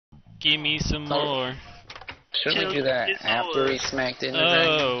Give me some more. Shouldn't we do that after he smacked into the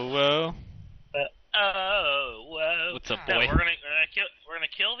dragon? Oh, whoa. Oh, whoa. What's up, No, boy? we're gonna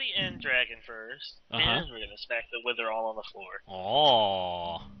kill the end dragon first. Then we're gonna smack the wither all on the floor.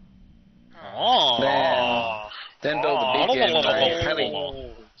 Oh. Oh. Then build a beacon by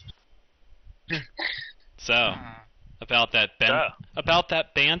cutting. So, about that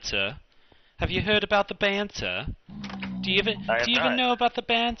banter. Have you heard about the banter? Do you even know about the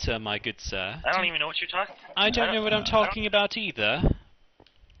banter, my good sir? I don't even know what you're talking about. I don't know what I'm talking about either.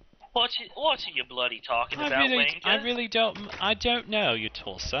 What are you bloody talking about, Wayne? I don't know, you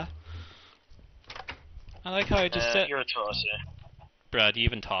tosser. I like how I just said... You're a tosser. Bruh, do you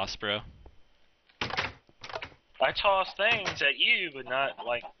even toss, bro? I toss things at you, but not,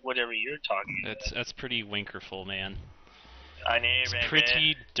 like, whatever you're talking about. That's pretty winkerful, man. I know, It's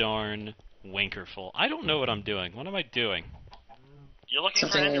pretty darn winkerful. I don't know what I'm doing. What am I doing? You're looking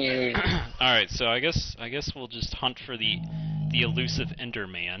for Enderman. Alright, so I guess we'll just hunt for the elusive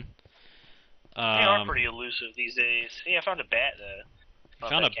Enderman. They are pretty elusive these days. Hey, I found a bat, though.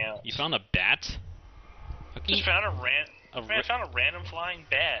 You found a bat? Just found I found a random flying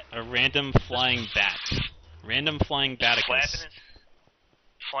bat. A random flying bat. Random flying baticus.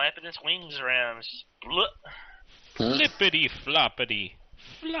 Flapping its wings around. It's just bleh. Flippity floppity.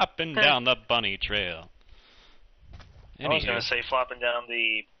 Flopping down the bunny trail. I was gonna say flopping down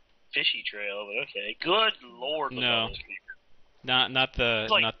the fishy trail, but okay. Good lord, no. Not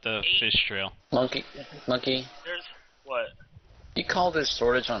the fish trail. Monkey. There's what? You call this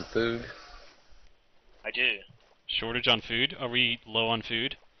shortage on food? I do. Shortage on food? Are we low on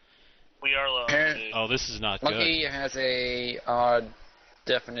food? We are low on food. Oh, this is not Monkey good. has a odd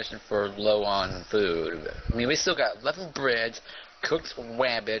definition for low on food. I mean, we still got 11 breads, cooked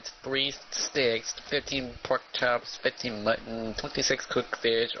rabbits, 3 steaks, 15 pork chops, 15 mutton, 26 cooked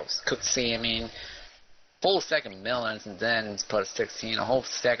fish, cooked salmon, full stack of melons, and then plus 16, a whole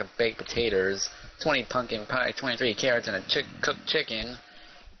stack of baked potatoes, 20 pumpkin pie, 23 carrots, and a cooked chicken.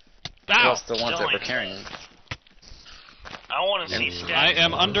 Plus the ones that we're carrying. I want to see stacks. I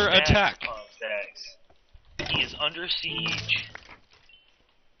am under attack. He is under siege.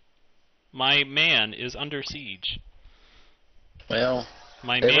 My man is under siege. Well,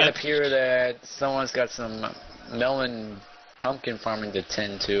 it would appear that someone's got some melon pumpkin farming to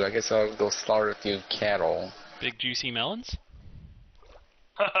tend to. I guess I'll go slaughter a few cattle. Big juicy melons?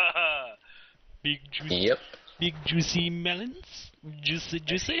 Big juicy. Yep. Big juicy melons? Juicy.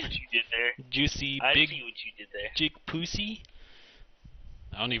 I see what you did there. Juicy I big. see what you did there. Jig pussy.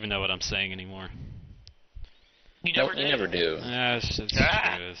 I don't even know what I'm saying anymore. You never do. That's true.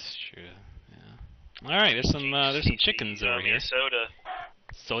 That's true. Yeah. All right, there's some chickens over here.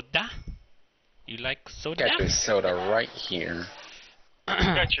 Soda. You like soda? Got your soda right here. You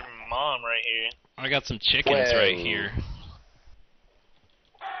got your mom right here. I got some chickens right here.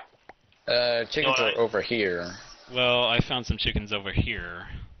 Chickens are over here. Well, I found some chickens over here.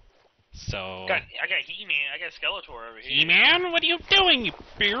 So. I got He-Man. I got Skeletor over here. He-Man, what are you doing, you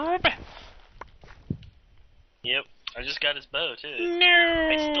boob? Yep, I just got his bow too. No.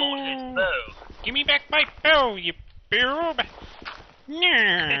 I stole his bow. Give me back my bow, you boob. No.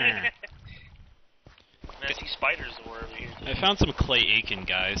 I see spiders over here too. I found some clay Aiken,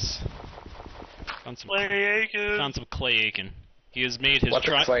 guys. Found some clay Aiken. He has made his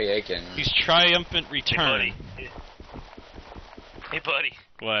his triumphant return. Hey buddy.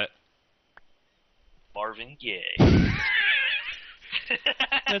 What? Marvin Gaye.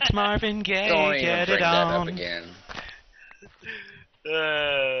 That's Marvin Gaye. Don't even Get bring it that on. up again.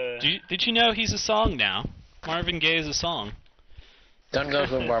 Did you know he's a song now? Marvin Gaye is a song. Don't know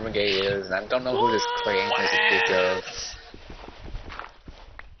who Marvin Gaye is, and I don't know who this Clay Aiken is of.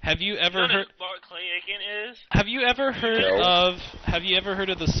 Have you ever heard? Clay Aiken is? Have you ever heard of? Have you ever heard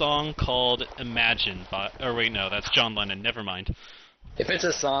of the song called "Imagine"? Or wait, no, that's John Lennon. Never mind. If it's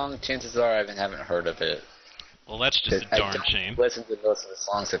a song, chances are I haven't heard of it. Well, that's just a darn shame. Listen to most of the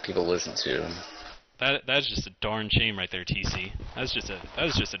songs that people listen to. That's just a darn shame right there, TC. That's just a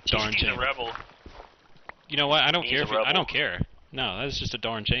darn shame. He's a rebel. You know what? I don't care. I don't care. No, that's just a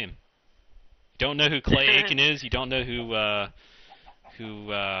darn shame. You don't know who Clay Aiken is. You don't know who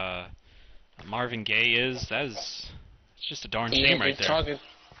Marvin Gaye is. It's just a darn shame right there.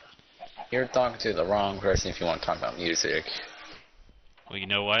 You're talking to the wrong person if you want to talk about music. Well, you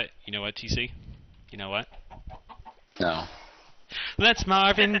know what? You know what, TC? You know what? No. Let's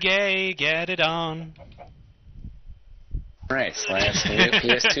Marvin Gaye get it on. Right, Slash, new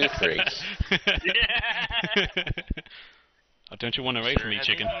PS2 freak. Oh, don't you want to wait for me,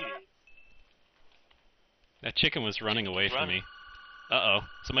 chicken? That chicken was running away from me. Uh-oh.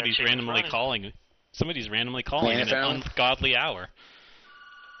 Somebody's randomly calling. Somebody's randomly calling at an ungodly hour.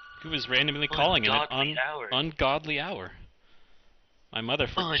 Who is randomly calling at an ungodly hour? My mother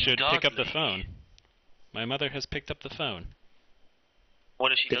should pick up the phone. My mother has picked up the phone.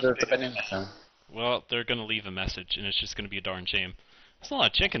 What if she doesn't pick up the phone? Well, they're going to leave a message, and it's just going to be a darn shame. There's a lot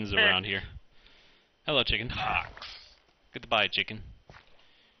of chickens around here. Hello, chicken. Goodbye, chicken.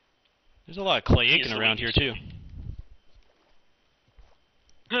 There's a lot of Clay Aiken around here, too.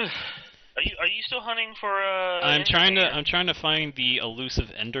 Are you still hunting for I'm trying to find the elusive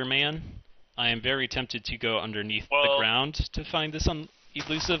Enderman. I am very tempted to go underneath the ground to find this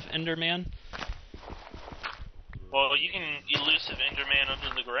elusive Enderman. Well, you can elusive Enderman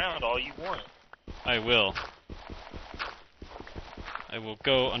under the ground all you want. I will. I will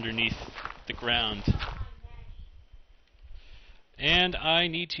go underneath the ground. And I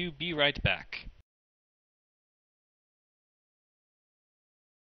need to be right back.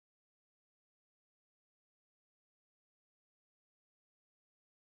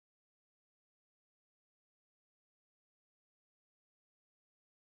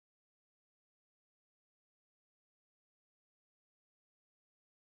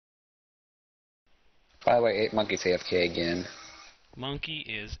 By the way, 8 Monkey's AFK again. Monkey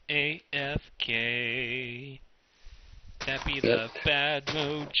is AFK. That be the bad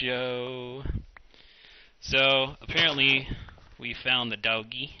mojo. So, apparently, we found the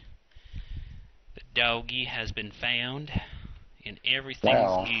doggy. The doggy has been found, and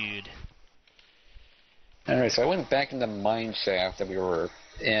everything's good. Anyway, so I went back in the mine shaft that we were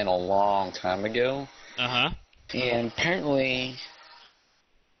in a long time ago. Uh-huh. And apparently,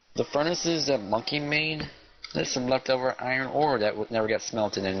 the furnaces that Monkey made, there's some leftover iron ore that never got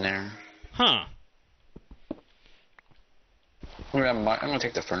smelted in there. Huh. I'm going to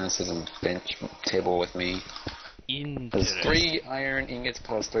take the furnaces and bench table with me. There's 3 iron ingots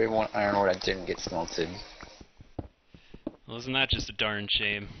plus 3 iron ore that didn't get smelted. Well, isn't that just a darn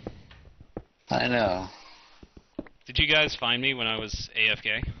shame? I know. Did you guys find me when I was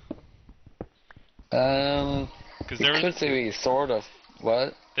AFK? You could say we sort of...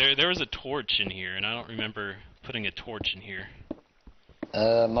 What? There was a torch in here, and I don't remember putting a torch in here.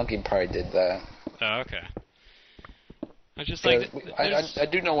 Monkey probably did that. Oh, okay. I just like... I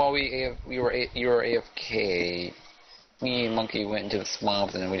do know while you were AFK, me and Monkey went into the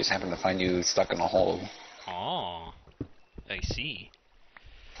swamp, and then we just happened to find you stuck in a hole. Oh, I see.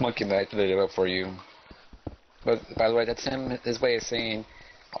 Monkey lighted it up for you. But, by the way, that's his way of saying,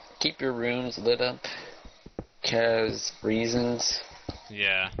 keep your rooms lit up, because reasons.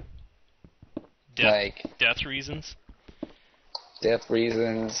 Yeah. Death reasons? Death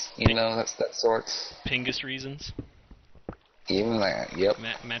reasons, that sort. Pingus reasons? Even that, yep.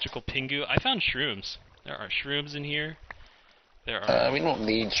 Magical Pingu. I found shrooms. There are shrooms in here. There are... we don't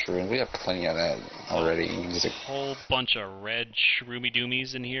need shrooms. We have plenty of that already. There's a whole bunch of red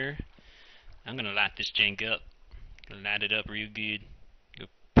shroomy-doomies in here. I'm gonna light this jank up. Gonna light it up real good. Go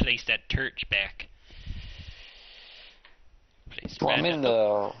place that torch back. I'm in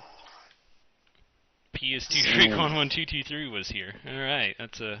the... PS2 Freak 11223 was here. Alright,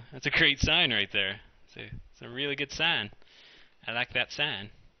 that's a great sign right there. It's a really good sign. I like that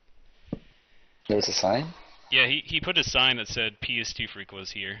sign. There was a sign? Yeah, he put a sign that said PS2 Freak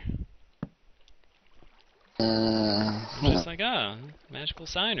was here. Just like, magical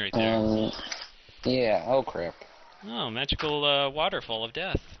sign right there. Yeah, oh crap. Oh, magical waterfall of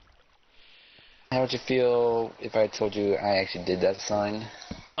death. How would you feel if I told you I actually did that sign?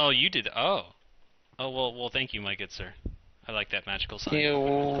 Oh, you did? Oh. Oh, well, thank you, my good sir. I like that magical sign.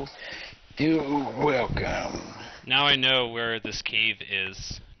 You're welcome. Now I know where this cave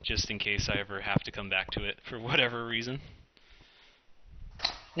is, just in case I ever have to come back to it for whatever reason.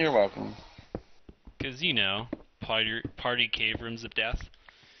 You're welcome. Because, party cave rooms of death.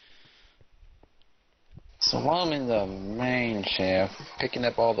 So while I'm in the main shaft, picking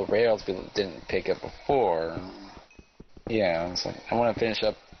up all the rails we didn't pick up before, yeah, so I want to finish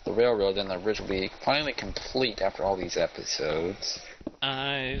up the railroad, and the bridge will be finally complete after all these episodes.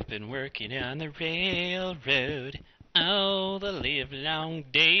 I've been working on the railroad all the livelong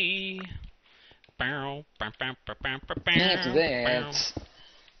day. After that,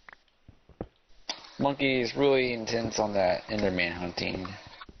 Monkey's really intense on that Enderman hunting.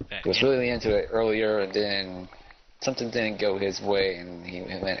 He was really into it earlier, and then something didn't go his way, and he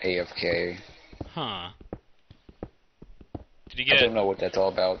went AFK. Huh. I don't know what that's all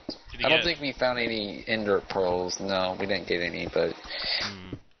about. I don't think we found any Ender Pearls. No, we didn't get any, but... I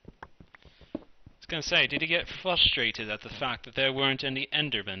was going to say, did he get frustrated at the fact that there weren't any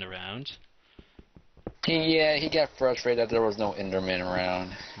Endermen around? He got frustrated that there was no Enderman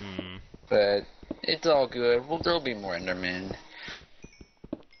around. But it's all good. Well, there'll be more Endermen.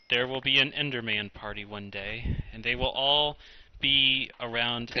 There will be an Enderman party one day, and they will all be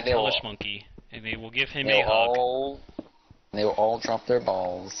around a Hellish Monkey, and they will give him a hug. They will all drop their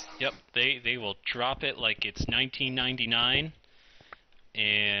balls. Yep, they will drop it like it's 1999,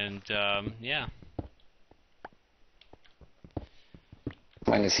 and yeah.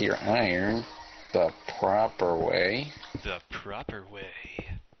 Mine is here iron, the proper way. The proper way.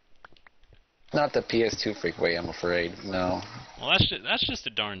 Not the PS2 freak way, I'm afraid. No. Well, that's just a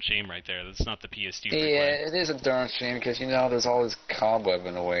darn shame right there. That's not the PS2 freak way. Yeah, it is a darn shame because there's all this cobweb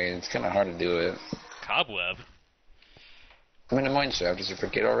in the way. It's kind of hard to do it. Cobweb. I'm in a mine shaft. Did you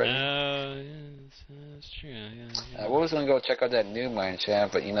forget already? Yes, that's true. Yeah. I was gonna go check out that new mine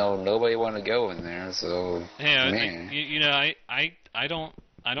shaft, but nobody wanted to go in there. So man. I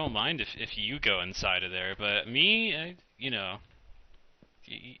don't mind if you go inside of there, but me,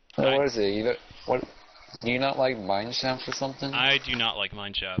 What is it? Do you not like mine shafts or something? I do not like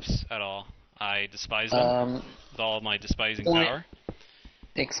mine shafts at all. I despise them with all my despising power.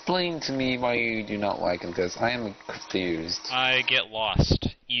 Explain to me why you do not like them, because I am confused. I get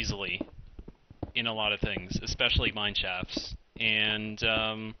lost easily in a lot of things, especially mine shafts. And,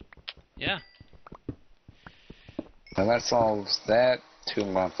 yeah. And that solves that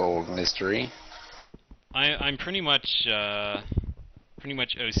 2-month-old mystery. I'm pretty much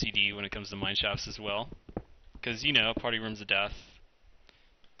OCD when it comes to mine shafts as well. Because, party rooms of death.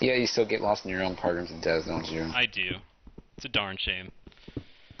 Yeah, you still get lost in your own party rooms of death, don't you? I do. It's a darn shame.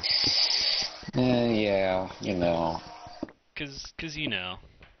 Yeah, Cause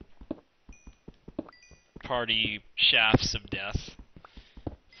party shafts of death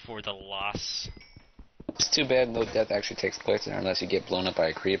for the loss. It's too bad no death actually takes place there unless you get blown up by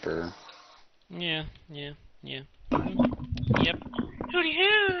a creeper. Yeah. Yep. Hooty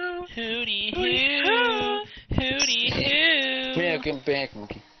hoo! Hooty hoo! Hooty hoo! Welcome back,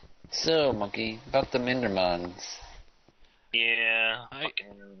 Monkey. So, Monkey, about the Endermans. Yeah.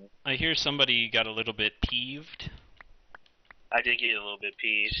 I hear somebody got a little bit peeved. I did get a little bit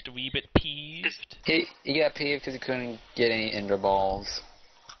peeved. Just a wee bit peeved. He got peeved because he couldn't get any Ender balls.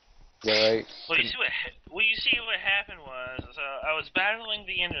 Is that right? Well, you see what happened was, I was battling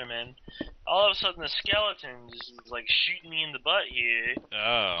the Enderman. All of a sudden, the skeleton just like shooting me in the butt here,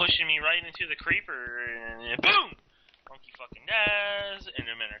 pushing me right into the creeper, and boom! Monkey fucking dies.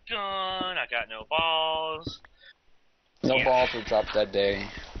 Endermen are gone. I got no balls. No balls were dropped that day.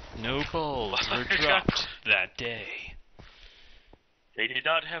 No balls were dropped that day. They did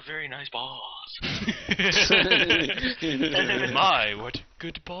not have very nice balls. My, what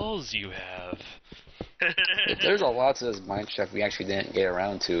good balls you have. There's a lot to this mine shaft we actually didn't get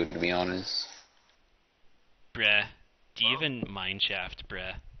around to be honest. Bruh. Do you even mine shaft,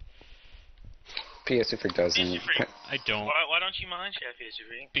 bruh? PS2 Freak doesn't. I don't. Why don't you mine shaft, PS2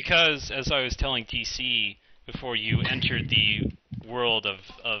 Freak? Because, as I was telling TC before you entered the world of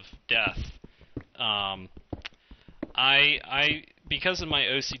death, because of my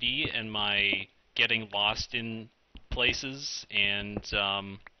OCD and my getting lost in places and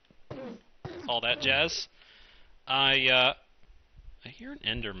all that jazz, I hear an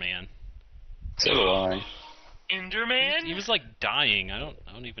Enderman. So do I. Enderman? He was like dying. I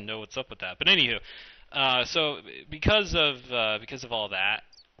don't even know what's up with that. But anywho, so because of all that,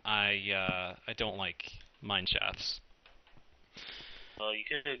 I don't like mine shafts. Well, you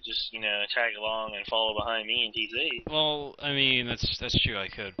could just, tag along and follow behind me in TZ. Well, I mean, that's true, I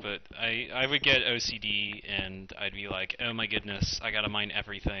could, but I would get OCD, and I'd be like, oh my goodness, I gotta mine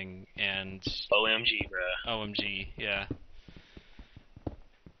everything, and... OMG, bruh. OMG, yeah.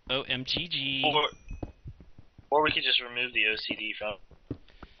 OMGG. Or we could just remove the OCD from...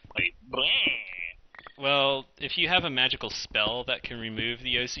 Like, bleh. Well, if you have a magical spell that can remove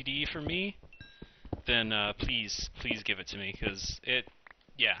the OCD for me, then please give it to me, because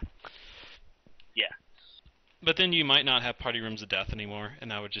yeah. But then you might not have party rooms of death anymore, and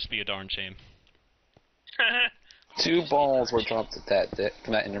that would just be a darn shame. 2 balls were dropped at that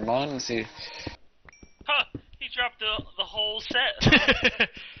Enderman. Let's see. Huh! He dropped the whole set.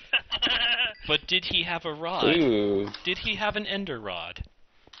 But did he have a rod? Ooh. Did he have an ender rod?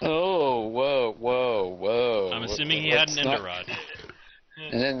 Oh, whoa. I'm assuming he had an ender rod.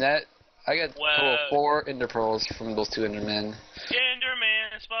 And then I got total 4 Ender Pearls from those 2 Endermen.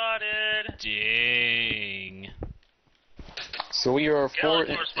 Enderman spotted! Dang. So we are 4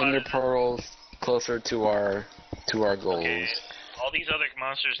 Ender Pearls closer to our goals. Okay. All these other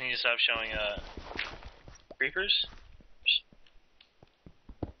monsters need to stop showing up. Creepers?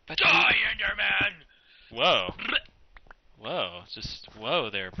 Die, Enderman! Whoa. Whoa. Just whoa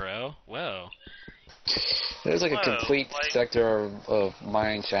there, bro. Whoa. There's like a complete sector of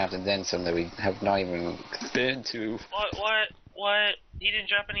mine shaft and then some that we have not even been to. What? He didn't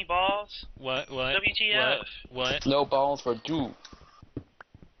drop any balls? What? WTF? What? No balls for you.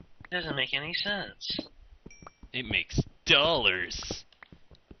 Doesn't make any sense. It makes dollars.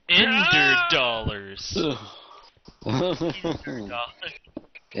 Ender dollars.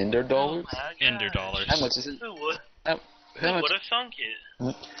 Ender dollars? Ender dollars. How much is it? Who would have thunk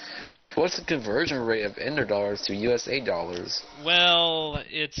it? What's the conversion rate of Ender dollars to USA dollars? Well,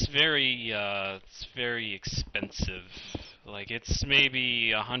 it's very expensive. Like, it's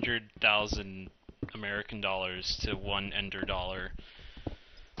maybe 100,000 American dollars to one Ender dollar.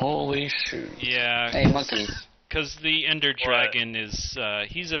 Holy shoot! Yeah. Hey, monkey. Because the Ender Dragon is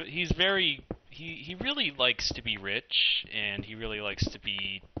he really likes to be rich, and he really likes to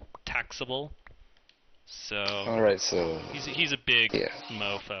be taxable. So. All right, so. He's a big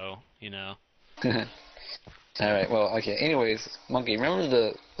mofo, you know. All right. Well, okay. Anyways, monkey,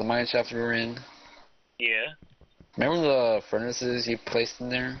 remember the mine shaft we were in? Yeah. Remember the furnaces you placed in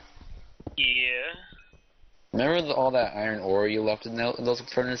there? Yeah. Remember all that iron ore you left in those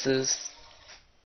furnaces?